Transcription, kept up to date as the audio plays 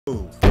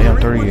Damn,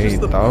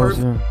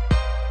 38,000.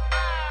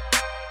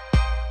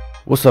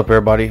 What's up,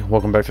 everybody?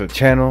 Welcome back to the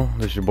channel.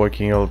 This is your boy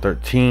King Yellow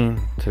 13.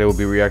 Today we'll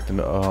be reacting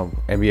to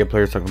NBA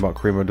players talking about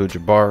Kareem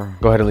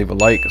Abdul-Jabbar. Go ahead and leave a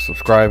like,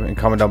 subscribe, and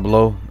comment down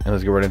below, and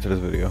let's get right into this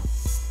video.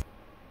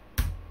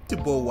 Your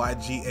boy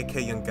YG,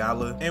 aka Young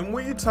Gala, and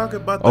when you talk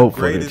about the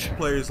greatest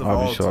players of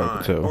all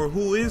time, or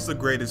who is the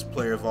greatest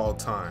player of all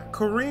time,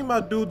 Kareem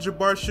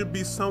Abdul-Jabbar should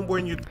be somewhere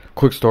in your...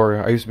 Quick story,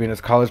 I used to be in this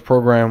college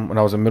program when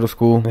I was in middle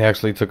school. They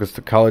actually took us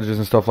to colleges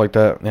and stuff like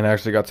that, and I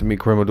actually got to meet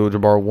Kareem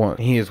Abdul-Jabbar once.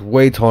 He is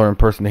way taller in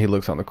person than he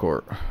looks on the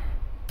court.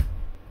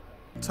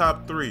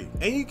 Top 3,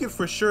 and you can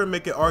for sure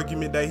make an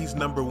argument that he's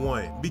number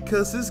 1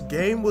 because his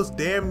game was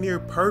damn near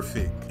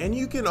perfect, and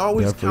you can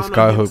always count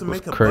on him to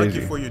make a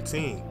bucket for your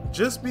team.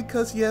 Just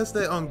because he has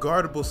that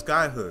unguardable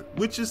skyhook,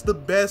 which is the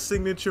best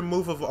signature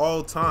move of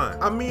all time.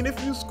 I mean,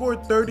 if you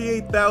scored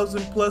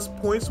 38,000 plus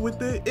points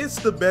with it, it's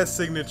the best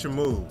signature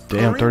move.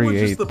 Damn,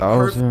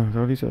 38,000.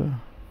 What he said?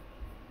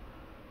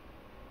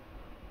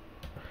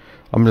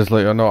 I'm just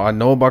letting you know, I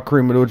know about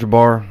Kareem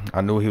Abdul-Jabbar.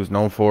 I knew what he was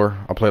known for.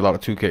 I play a lot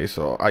of 2K,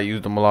 so I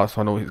used him a lot,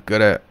 so I know what he's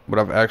good at. But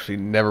I've actually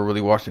never really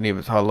watched any of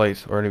his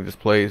highlights or any of his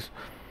plays.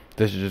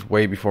 This is just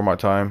way before my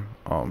time.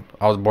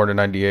 I was born in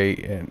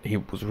 '98, and he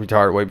was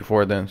retired way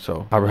before then,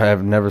 so I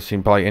have never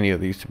seen probably any of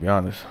these, to be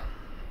honest.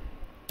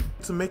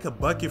 To make a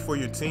bucket for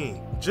your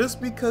team,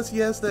 just because he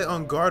has that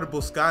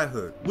unguardable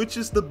skyhook, which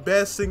is the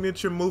best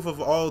signature move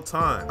of all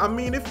time. I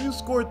mean, if you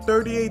scored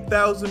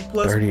 38,000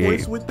 plus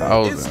points with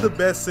it, it's the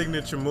best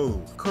signature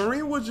move.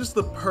 Kareem was just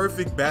the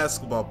perfect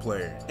basketball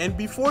player, and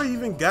before he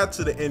even got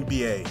to the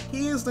NBA,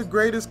 he is the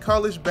greatest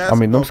college basketball player. I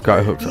mean, them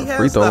skyhooks are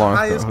free throw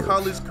line. He has the highest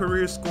college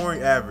career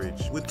scoring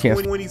average with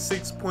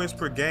 26 points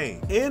per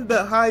game, and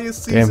the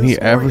highest season Damn, he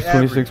averaged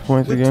 26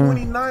 points a game?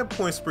 29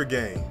 points per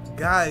game.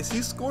 Guys,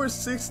 he scored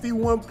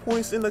 61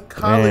 points in a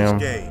college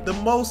game, the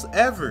most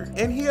ever,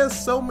 and he has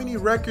so many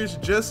records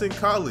just in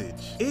college.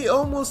 It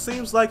almost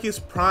seems like his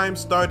prime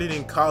started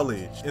in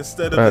college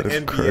instead of the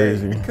NBA,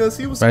 crazy. Because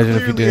he was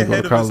clearly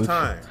ahead of his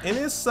time. And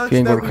it sucks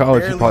that we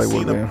barely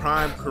seen a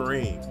prime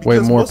Kareem,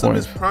 because most of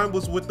his prime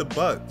was with the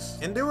Bucks,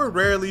 and they were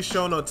rarely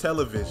shown on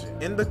television.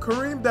 And the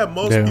Kareem that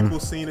most people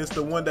seen is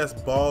the one that's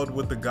bald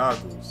with the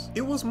goggles.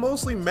 It was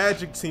mostly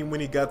Magic team when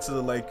he got to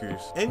the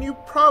Lakers, and you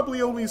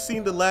probably only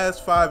seen the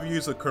last 5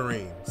 years of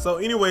Kareem. So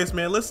anyways,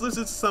 man, let's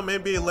listen to some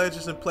NBA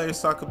legends and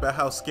players talk about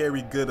how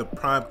scary good a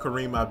prime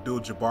Kareem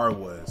Abdul-Jabbar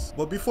was.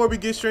 But before we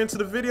get straight into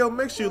the video,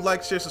 make sure you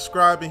like, share,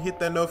 subscribe, and hit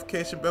that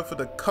notification bell for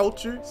the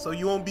culture so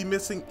you won't be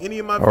missing any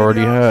of my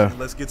videos.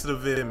 Let's get to the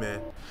video,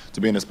 man.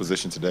 To be in this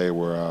position today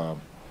where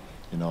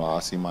you know, I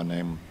see my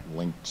name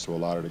linked to a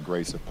lot of the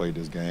greats that played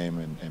this game,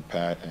 and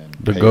Pat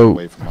and paved the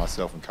way for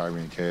myself and Kyrie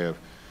and Kev,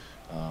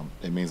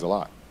 it means a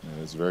lot.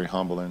 It's very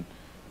humbling.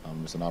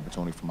 It's an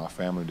opportunity for my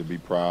family to be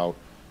proud,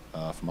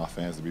 for my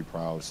fans to be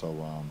proud.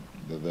 So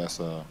it's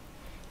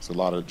a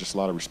lot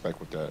of respect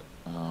with that.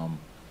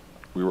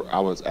 I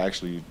was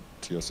actually,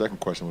 to your second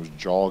question, was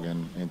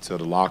jogging into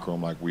the locker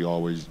room like we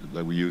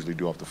usually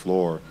do off the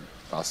floor.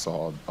 I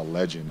saw a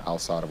legend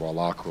outside of our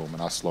locker room,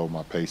 and I slowed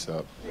my pace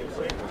up.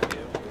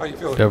 How you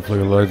feeling?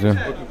 Definitely a legend.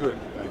 Looking good.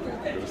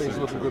 Things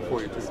looking good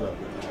for you too.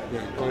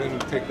 Yeah, go ahead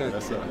and take that.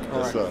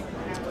 That's up.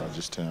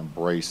 Just to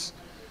embrace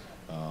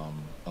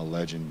a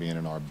legend being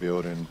in our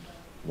building,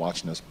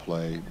 watching us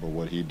play, but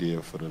what he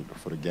did for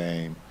the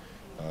game,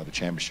 the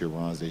championship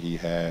runs that he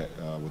had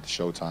with the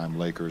Showtime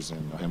Lakers,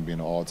 and him being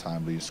an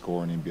all-time lead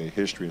scorer in NBA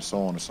history, and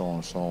so on and so on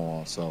and so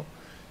on. So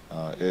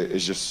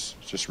it's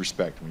just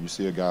respect. When you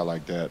see a guy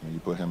like that, when you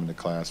put him in the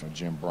class with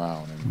Jim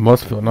Brown and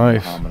must feel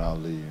nice. Muhammad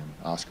Ali and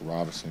Oscar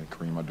Robertson,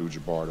 Kareem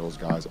Abdul-Jabbar, those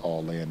guys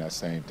all laying that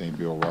same thing.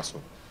 Bill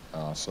Russell.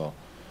 So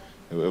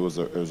it was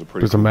a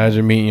pretty. Just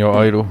imagine meeting your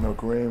idol. You know,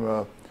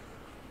 Kareem,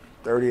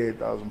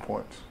 38,000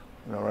 points.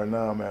 You know, right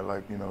now I'm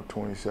at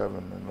 27,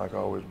 and like I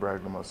always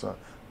brag to my son,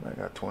 I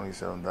got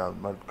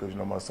 27,000. Because you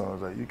know my son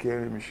was like, "You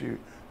can't even shoot,"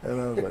 and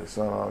I was like,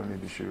 "Son, I don't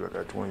need to shoot. I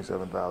got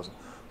 27,000."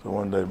 So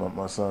one day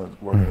my son's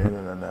working the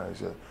internet now. He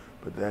said,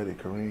 "But Daddy,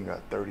 Kareem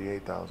got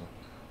 38,000."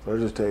 So I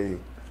just tell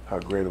you how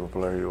great of a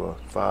player he was.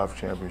 5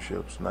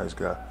 championships, nice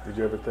guy. Did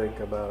you ever think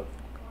about?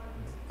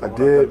 I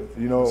did.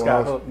 You know,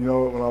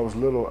 when I was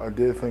little, I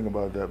did think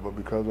about that. But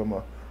because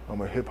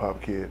I'm a hip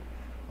hop kid,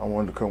 I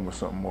wanted to come with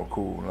something more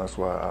cool, and that's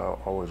why I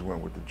always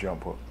went with the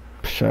jump hook.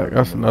 Shaq,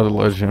 that's another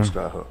legend.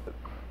 Skyhook.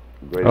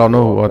 I don't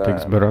know who I think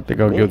is better. I think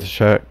I'll give it to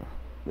Shaq.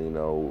 You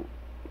know,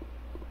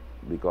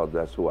 because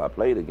that's who I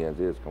played against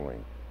is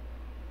Kareem.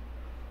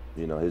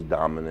 You know, his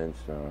dominance,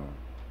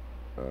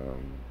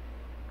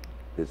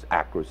 his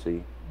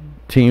accuracy.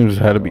 Teams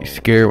had to be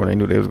scared when they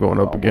knew they was going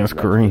up against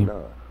Kareem.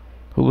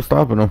 Who was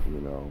stopping him? You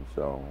know,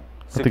 so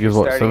I think it's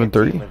what,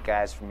 7:30. With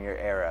guys from your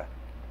era,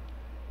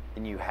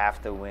 and you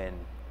have to win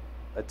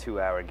a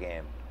 2-hour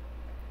game.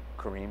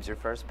 Kareem's your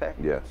first pick?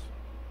 Yes.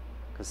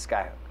 Because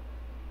skyhook.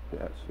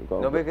 Yes.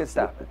 Nobody can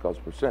stop it. Because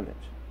percentage.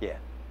 Yeah.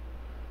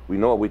 We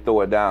know if we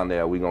throw it down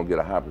there, we're going to get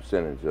a high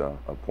percentage of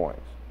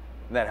points.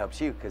 And that helps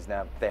you because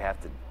now they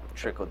have to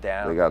trickle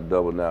down. They got to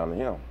double down to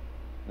him.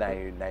 Now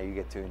you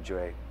get to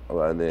enjoy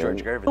And then,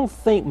 George Gervin. I don't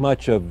think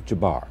much of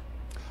Jabbar.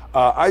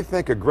 I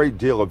think a great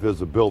deal of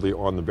his ability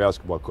on the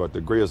basketball court,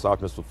 the greatest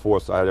offensive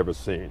force I had ever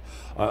seen.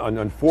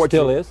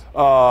 Unfortunately,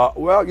 Still is?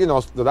 Well, you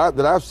know,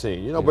 that I've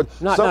seen, you know, but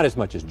not as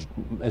much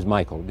as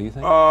Michael. Do you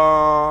think?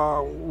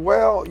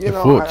 Well, you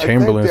know, I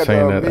think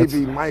that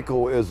maybe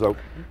Michael is a.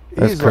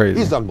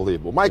 He's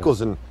unbelievable.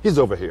 Michael's he's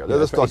over here. Yeah,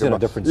 let's talk about a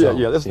different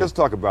zone. Let's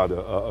talk about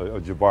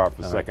Jabbar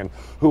for a second,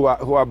 who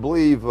I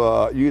believe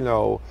you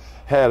know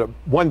had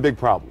one big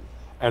problem,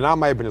 and I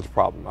might have been his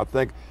problem. I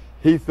think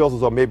he feels as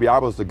though maybe I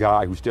was the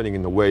guy who's standing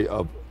in the way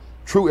of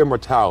true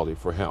immortality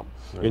for him.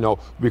 Right. You know,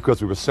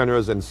 because we were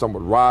sinners and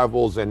somewhat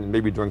rivals, and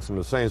maybe doing some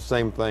of the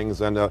same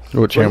things. And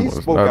he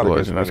spoke out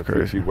against me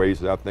in a few ways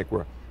that I think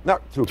were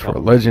not too. For a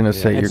legend to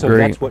say you're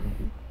great.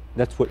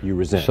 That's what you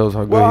resent. Shows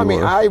how good well, I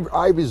mean,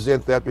 I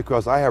resent that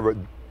because I have a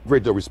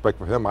great deal of respect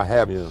for him. I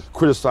have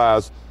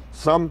criticized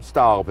some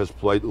style of his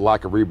play,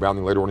 lack of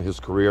rebounding later on in his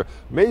career,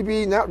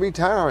 maybe not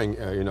retiring,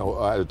 you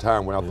know, at a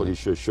time when I thought he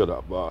should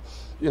have.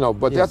 You know,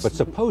 but that's. But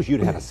suppose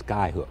you'd had a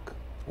sky hook.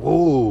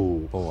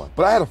 Ooh, boy.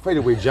 But I had a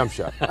fadeaway jump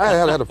shot. I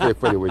had a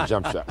fadeaway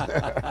jump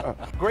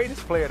shot.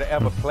 Greatest player to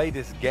ever play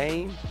this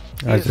game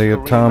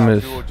Isaiah is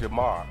Thomas. Kareem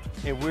Abdul-Jabbar,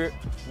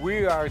 and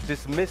we are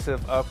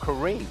dismissive of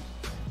Kareem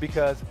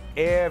because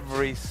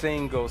every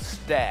single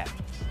stat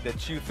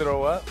that you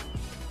throw up,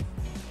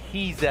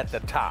 he's at the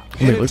top.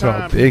 I mean, look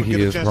how big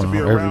he is from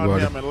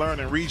everybody. Him and learn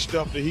and read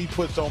stuff that he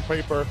puts on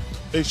paper,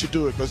 they should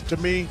do it. Because to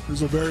me,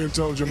 he's a very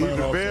intelligent man. He's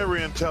a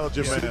very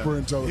intelligent man. Super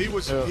intelligent. He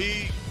was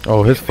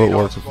his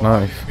footwork was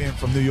nice. Being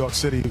from New York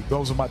City,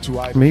 those are my two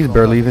idols. I mean, he's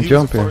barely even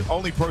jumping.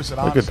 Only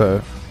person. Look at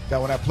that. That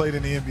when I played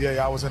in the NBA,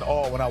 I was in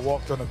awe when I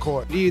walked on the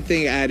court. What do you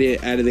think out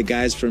of the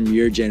guys from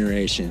your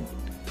generation?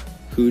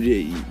 Who do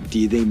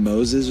you think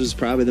Moses was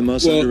probably the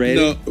most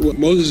underrated? No,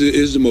 Moses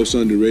is the most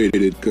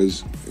underrated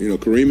because, you know,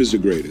 Kareem is the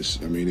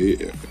greatest. I mean,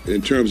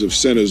 in terms of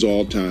centers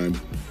all time,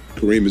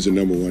 Kareem is the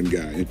 #1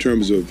 guy. In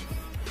terms of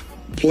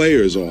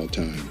players all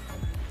time,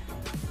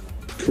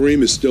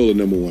 Kareem is still the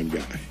 #1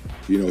 guy.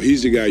 You know,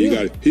 he's the guy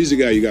he's the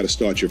guy you got to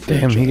start your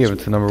franchise. Damn, he gave it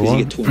to #1.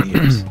 You get 20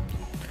 years.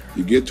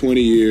 You get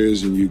 20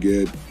 years and you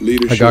get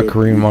leadership. I got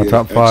Kareem on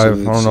top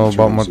 5. I don't know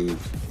about my.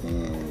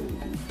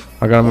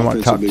 I got him in my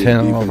top 10.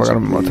 I don't know if I got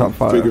him in my top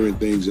 5. Figuring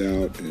things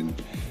out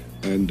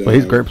and but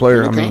he's a great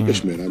player. I mean,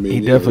 he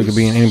definitely could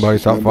be in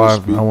anybody's top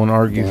 5. I won't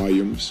argue.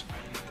 Volumes.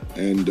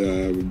 And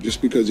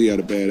just because he had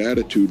a bad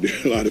attitude, there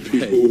are a lot of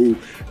people who,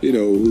 you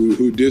know,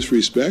 who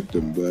disrespect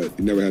him. But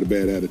he never had a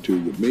bad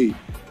attitude with me.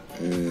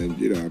 And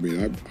you know, I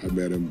mean, I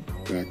met him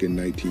back in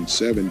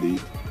 1970,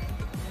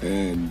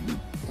 and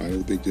I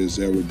don't think there's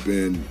ever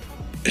been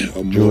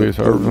a more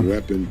potent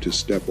weapon to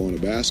step on a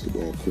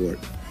basketball court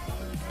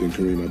than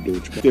Kareem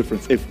Abdul-Jabbar.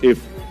 Difference.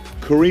 If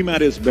Kareem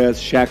at his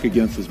best, Shaq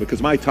against us,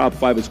 because my top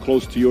 5 is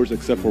close to yours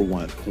except for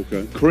 1.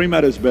 Okay. Kareem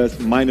at his best,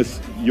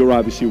 minus you're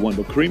obviously 1,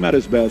 but Kareem at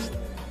his best,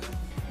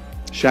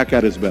 Shaq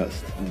at his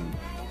best.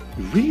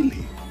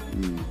 Really?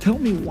 Tell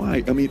me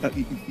why. I mean,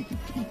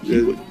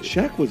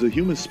 Shaq was a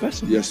human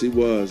specimen. Yes, he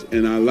was,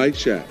 and I like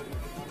Shaq,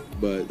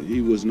 but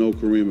he was no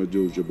Kareem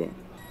Abdul-Jabbar.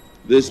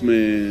 This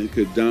man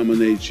could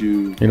dominate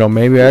you. You know,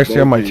 maybe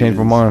actually I might change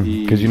my mind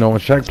because you know when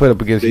Shaq played up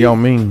against Yao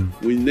Ming,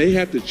 when they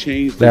have to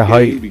change that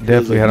height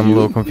definitely had him a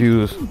little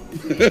confused.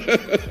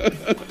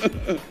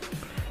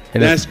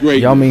 And that's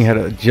great. Yao Ming had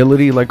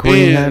agility like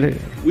Kareem had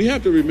it. We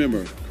have to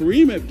remember,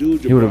 Kareem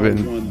Abdul-Jabbar he would have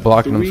been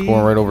blocking him,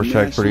 scoring right over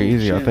Shaq pretty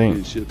easy, I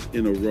think.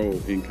 In a row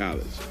in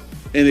college,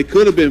 and it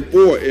could have been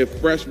 4 if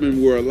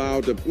freshmen were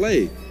allowed to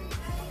play.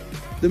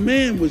 The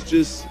man was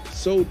just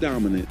so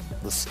dominant.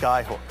 The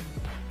skyhook.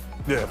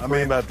 Yeah,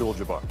 Kareem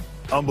Abdul-Jabbar.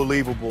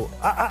 Unbelievable.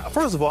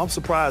 First of all, I'm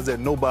surprised that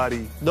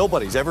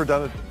nobody's ever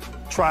done it,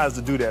 tries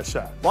to do that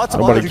shot. Lots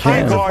of other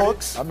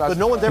hooks, but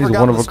no one's ever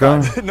got the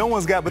sky. No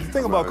one's got. But the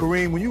thing about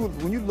Kareem, when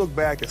you look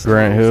back at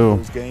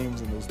those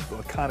games and those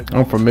iconic.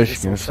 I'm from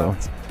Michigan, so.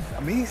 I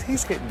mean,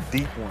 he's hitting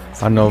deep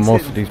ones. I know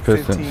most of these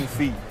Pistons. 15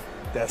 feet,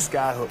 that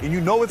skyhook, and you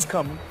know it's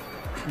coming.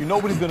 You know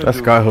what he's going to do.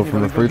 That skyhook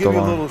from the free throw line.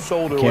 Give you a little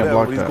shoulder or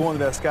whatever, but he's going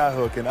to that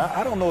skyhook, and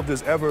I don't know if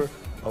there's ever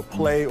a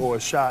play or a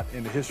shot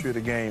in the history of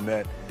the game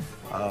that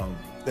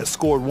that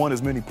scored 1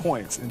 as many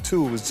points, and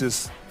 2 was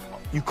just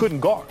you couldn't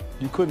guard.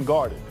 You couldn't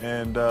guard it,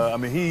 and I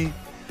mean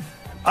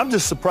I'm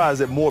just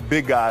surprised that more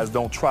big guys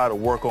don't try to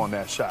work on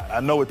that shot. I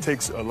know it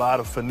takes a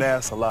lot of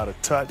finesse, a lot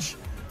of touch,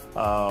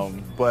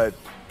 but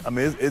I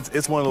mean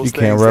it's one of those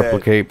things you can't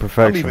replicate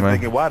perfection, I'm even man.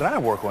 thinking, why did I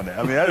work on that?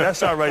 I mean that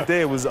shot right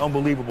there was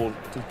unbelievable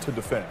to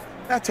defend.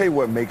 I'll tell you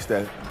what makes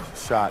that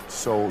shot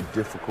so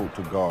difficult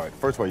to guard.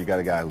 First of all, you got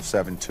a guy who's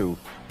 7'2"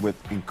 with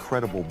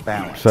incredible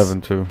balance.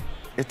 7'2".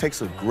 It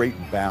takes a great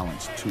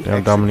balance to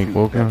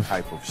execute that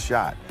type of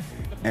shot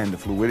and the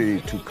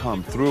fluidity to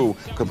come through.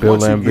 Because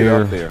once you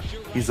get up there,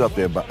 he's up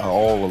there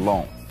all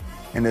alone.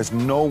 And there's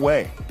no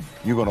way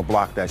you're going to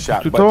block that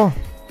shot. But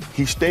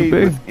he stayed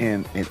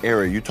within an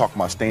area. You're talking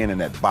about staying in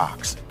that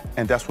box.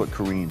 And that's what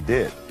Kareem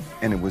did.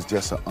 And it was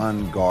just an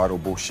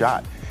unguardable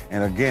shot.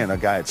 And again, a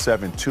guy at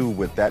 7'2"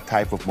 with that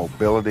type of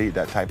mobility,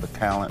 that type of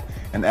talent,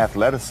 and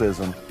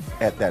athleticism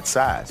at that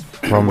size.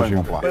 promise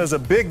you. But as a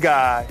big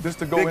guy,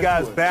 big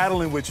guy's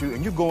battling with you,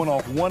 and you're going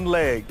off one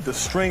leg, the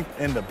strength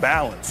and the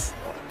balance.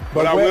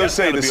 But I will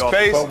say the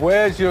space. But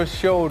where's your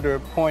shoulder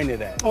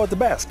pointed at? Oh, at the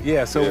basket.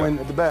 Yeah. So when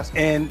at the basket.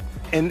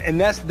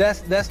 And that's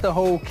the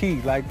whole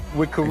key. Like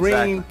with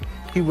Kareem,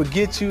 he would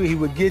get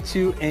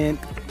you, and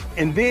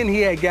then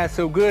he had got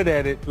so good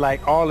at it,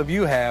 like all of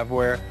you have,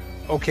 where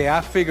okay,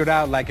 I figured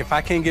out like if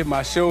I can't get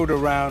my shoulder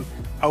around,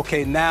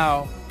 okay,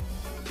 now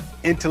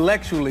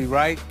intellectually,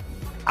 right,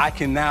 I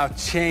can now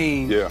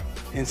change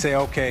and say,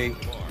 okay,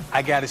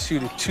 I got to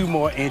shoot it 2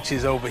 more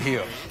inches over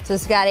here. So,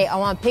 Scotty, I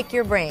want to pick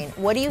your brain.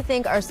 What do you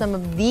think are some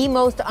of the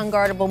most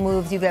unguardable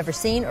moves you've ever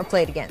seen or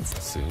played against?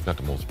 Let's see, who got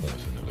the most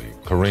points in the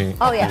league? Kareem.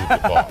 Oh, yeah.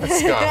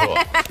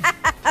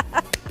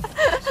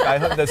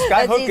 The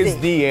sky hook is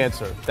the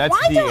answer. That's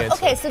the answer.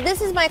 Okay, so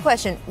this is my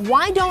question.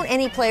 Why don't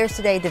any players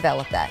today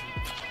develop that?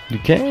 You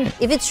can't.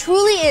 If it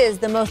truly is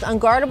the most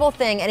unguardable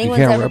thing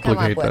anyone's ever come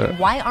up with, that.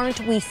 why aren't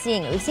we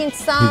seeing it? We've seen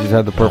some He just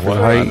had the perfect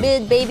height.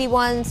 mid baby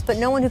ones, but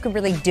no one who can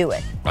really do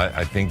it.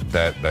 I think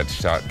that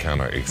shot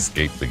kind of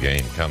escaped the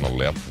game, kind of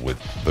left with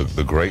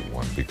the great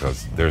one,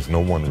 because there's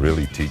no one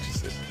really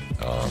teaches it.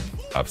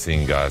 I've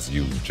seen guys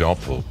use jump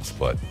hooks,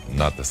 but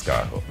not the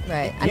sky hook.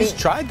 Right. He's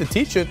tried to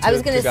teach it. I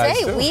was going to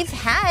say we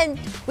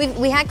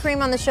had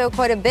Kareem on the show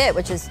quite a bit,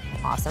 which is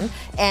awesome.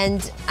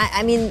 And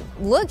I mean,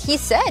 look, he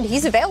said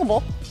he's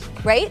available,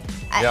 right?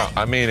 Yeah.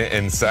 I mean,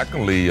 and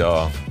secondly,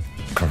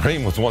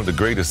 Kareem was one of the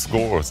greatest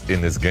scorers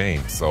in this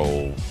game,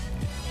 so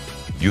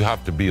you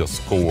have to be a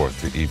scorer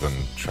to even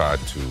try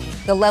to.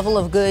 The level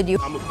of good you.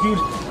 I'm a huge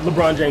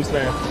LeBron James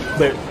fan,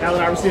 but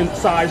Allen Iverson,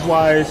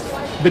 size-wise,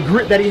 the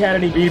grit that he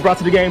had and he brought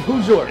to the game,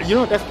 who's yours? You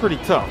know, that's pretty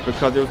tough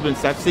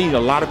because I've seen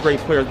a lot of great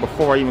players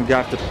before I even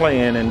got to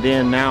playing, and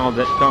then now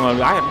that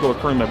I have to go with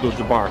Kareem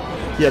Abdul-Jabbar.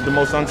 He had the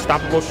most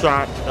unstoppable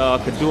shot,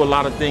 could do a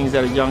lot of things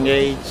at a young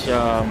age.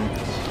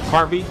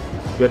 Harvey,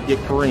 but get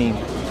Kareem.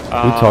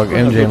 We talk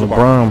MJ and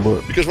LeBron,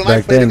 but because when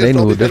back then they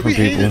knew different we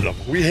people. Hated them.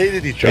 We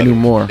hated each they other. Knew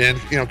more. And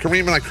you know,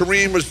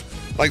 Kareem was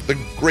like the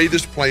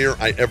greatest player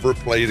I ever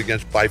played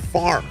against by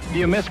far. Do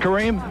you miss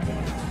Kareem?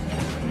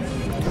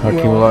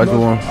 Hakeem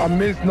Olajuwon. I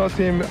miss not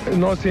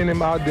seeing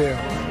him out there.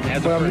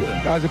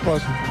 As a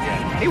person.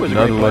 Yeah, he was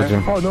another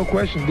legend. Oh, no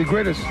question, the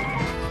greatest.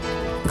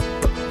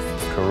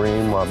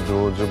 Kareem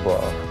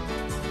Abdul-Jabbar,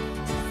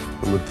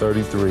 number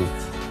 33.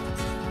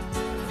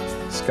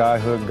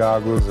 Skyhook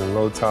goggles and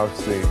low top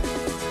sneakers.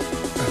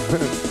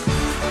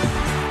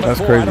 That's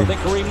crazy. I don't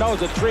think Kareem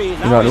knows a tree. You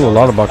know, I knew a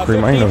lot about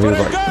Kareem. I didn't know he was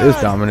like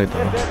this dominant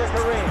though.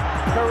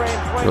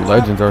 The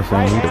legends are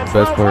saying he's the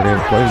best player they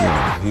ever played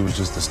against. He was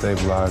just the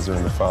stabilizer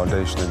and the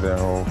foundation of their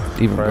whole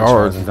even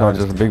guards. It's not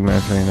just a big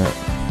man saying that.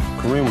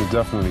 Kareem was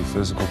definitely a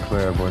physical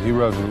player, but he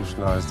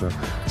revolutionized the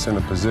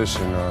center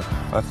position,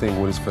 I think,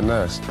 with his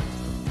finesse.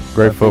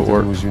 Great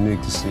footwork. It was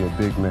unique to see a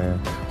big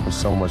man with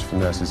so much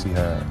finesse as he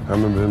had. I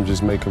remember him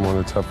just making one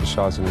of the toughest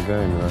shots in the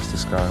game, and that's the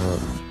sky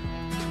hook.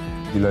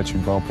 He let you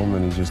bump him,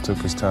 and he just took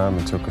his time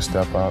and took a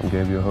step out and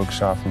gave you a hook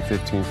shot from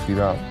 15 feet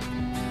out.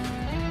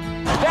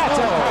 That's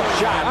a hook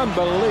shot.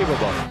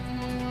 Unbelievable.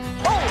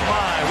 Oh,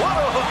 my. What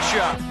a hook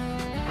shot.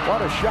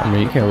 What a shot. I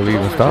mean, you can't really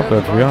even stop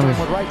that, to be honest.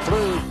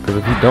 Because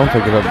if he don't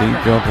take it up deep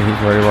jump and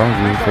he's right around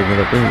you, he's taking it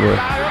up anyway.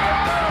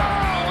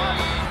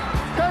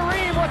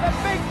 Kareem with a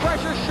big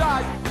pressure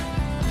shot.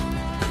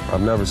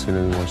 I've never seen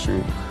anyone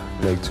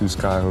make 2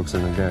 sky hooks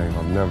in a game.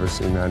 I've never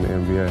seen that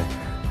in the NBA.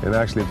 And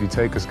actually, if you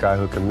take a sky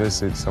hook and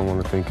miss it, someone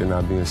will think you're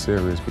not being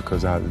serious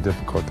because of how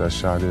difficult that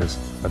shot is.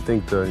 I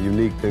think the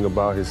unique thing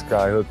about his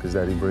sky hook is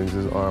that he brings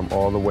his arm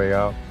all the way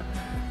out,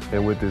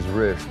 and with his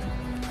wrist,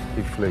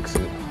 he flicks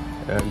it.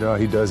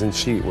 And he doesn't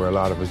cheat, where a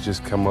lot of us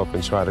just come up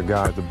and try to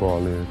guide the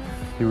ball in.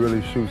 He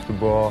really shoots the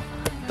ball.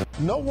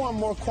 No one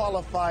more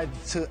qualified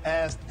to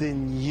ask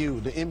than you.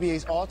 The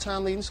NBA's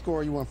all-time leading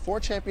scorer. You won 4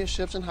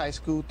 championships in high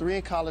school, 3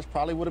 in college,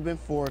 probably would have been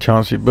 4.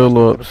 Chauncey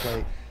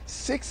Billups.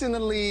 6 in the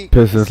league.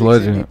 Pistons 6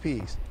 legend.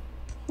 MVPs.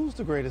 Who's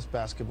the greatest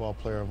basketball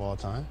player of all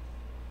time?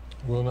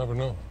 We'll never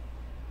know.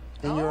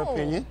 In your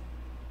opinion?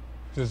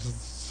 There's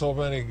so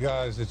many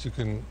guys that you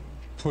can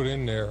put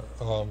in there.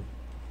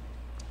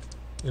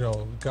 You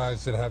know,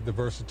 guys that have the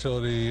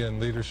versatility and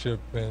leadership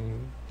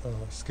and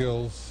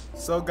skills.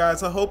 So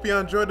guys, I hope you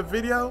enjoyed the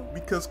video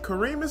because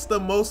Kareem is the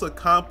most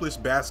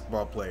accomplished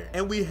basketball player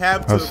and we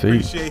have to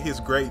appreciate his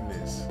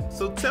greatness.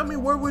 So tell me,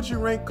 where would you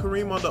rank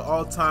Kareem on the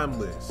all-time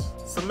list?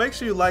 So make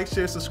sure you like,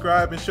 share,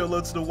 subscribe, and show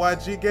love to the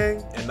YG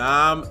gang, and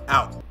I'm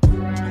out.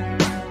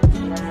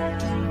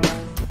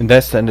 And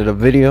that's the end of the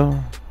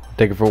video.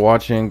 Thank you for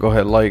watching. Go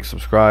ahead, like,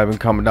 subscribe, and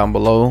comment down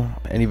below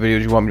any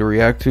videos you want me to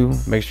react to.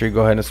 Make sure you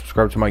go ahead and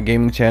subscribe to my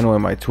gaming channel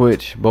and my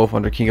Twitch, both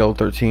under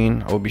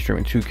KingL13. I will be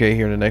streaming 2K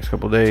here in the next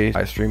couple days.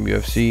 I stream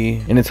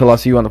UFC. And until I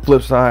see you on the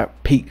flip side,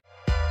 peace.